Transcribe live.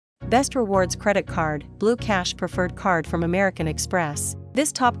Best Rewards Credit Card, Blue Cash Preferred Card from American Express.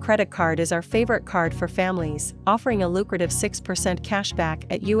 This top credit card is our favorite card for families, offering a lucrative 6% cashback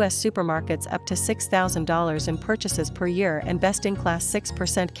at U.S. supermarkets up to $6,000 in purchases per year and best-in-class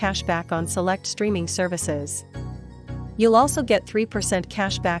 6% cashback on select streaming services. You'll also get 3%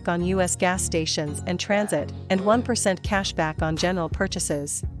 cashback on U.S. gas stations and transit, and 1% cashback on general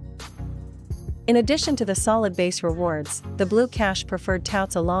purchases. In addition to the solid base rewards, the Blue Cash Preferred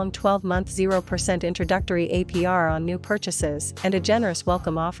touts a long 12-month 0% introductory APR on new purchases and a generous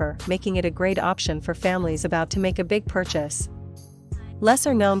welcome offer, making it a great option for families about to make a big purchase.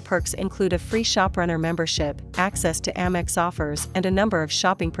 Lesser-known perks include a free ShopRunner membership, access to Amex offers, and a number of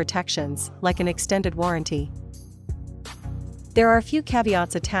shopping protections, like an extended warranty. There are a few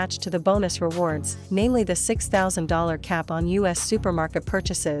caveats attached to the bonus rewards, namely the $6,000 cap on U.S. supermarket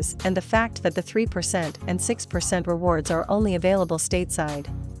purchases and the fact that the 3% and 6% rewards are only available stateside.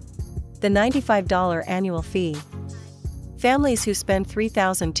 The $95 annual fee. Families who spend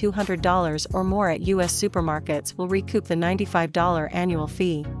 $3,200 or more at U.S. supermarkets will recoup the $95 annual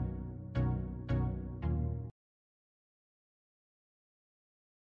fee.